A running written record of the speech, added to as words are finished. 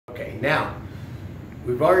Now,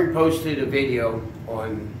 we've already posted a video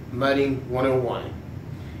on mudding 101,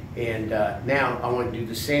 and now I want to do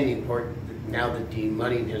the sanding part now that the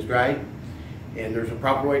mudding has dried. And there's a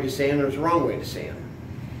proper way to sand, there's a wrong way to sand.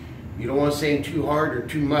 You don't want to sand too hard or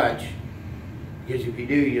too much, because if you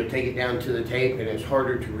do, you'll take it down to the tape, and it's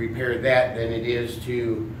harder to repair that than it is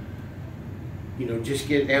to, you know, just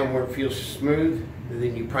get it down where it feels smooth, and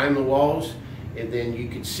then you prime the walls, and then you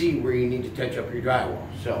can see where you need to touch up your drywall.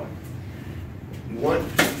 So you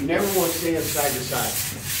never want to sand side to side.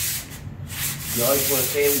 You always want to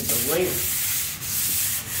sand the length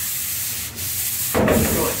of the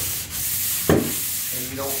joint. And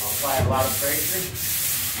you don't apply a lot of pressure,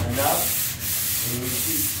 enough. And you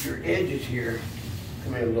see your edges here,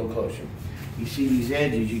 come in a little closer. You see these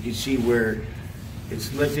edges, you can see where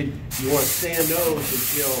it's lifted. You want to sand those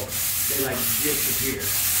until they like disappear.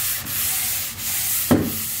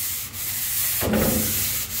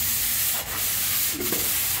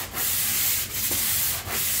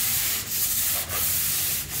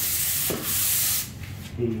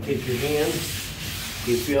 And you take your hand,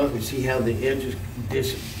 you feel it and see how the edges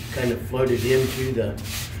kind of floated into the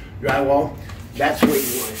drywall. That's what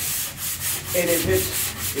you want. And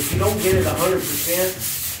if you don't get it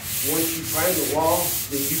 100%, once you prime the wall,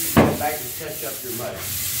 then you can go back and touch up your mud.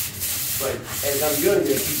 But as I'm doing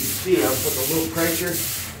this, you can see I'm putting a little pressure,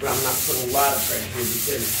 but I'm not putting a lot of pressure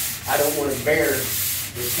because I don't want to bear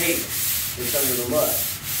the tape that's under the mud.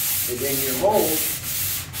 And then your holes,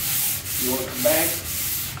 you want to come back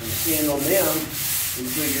and sand on them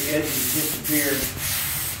until your edges disappear,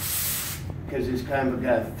 because it's kind of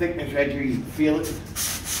got a thickness right here. You can feel it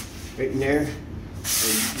right in there. And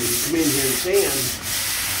when you come in here and sand,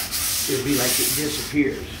 it'll be like it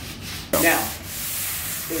disappears. Now,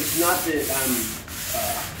 it's not that I'm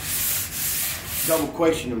double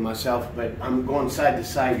questioning myself, but I'm going side to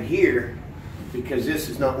side here because this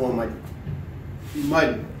is not one of my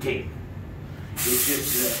mud tape. It's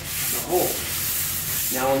just the hole.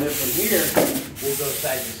 Now on this one here, we'll go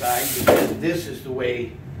side to side because this is the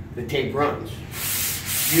way the tape runs.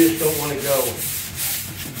 You just don't want to go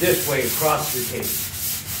this way across the tape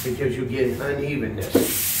because you'll get an unevenness.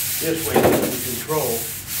 This way you can control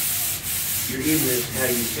your evenness, how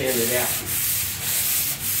you sand it out.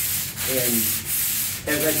 And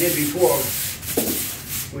as I did before,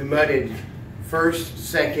 we mudded first,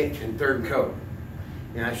 second, and third coat.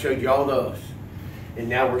 And I showed you all those. And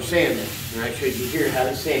now we're sanding. And I showed you here how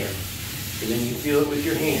to sand. And then you feel it with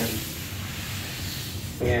your hand.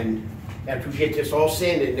 And after we get this all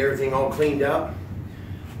sanded and everything all cleaned up,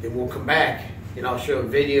 then we'll come back and I'll show a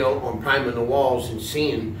video on priming the walls and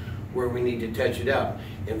seeing where we need to touch it up.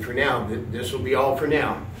 And for now, this will be all for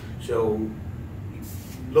now. So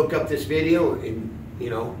look up this video and, you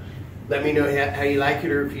know, let me know how you like it,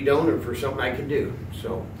 or if you don't, or for something I can do.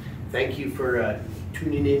 So thank you for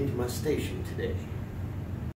tuning in to my station today.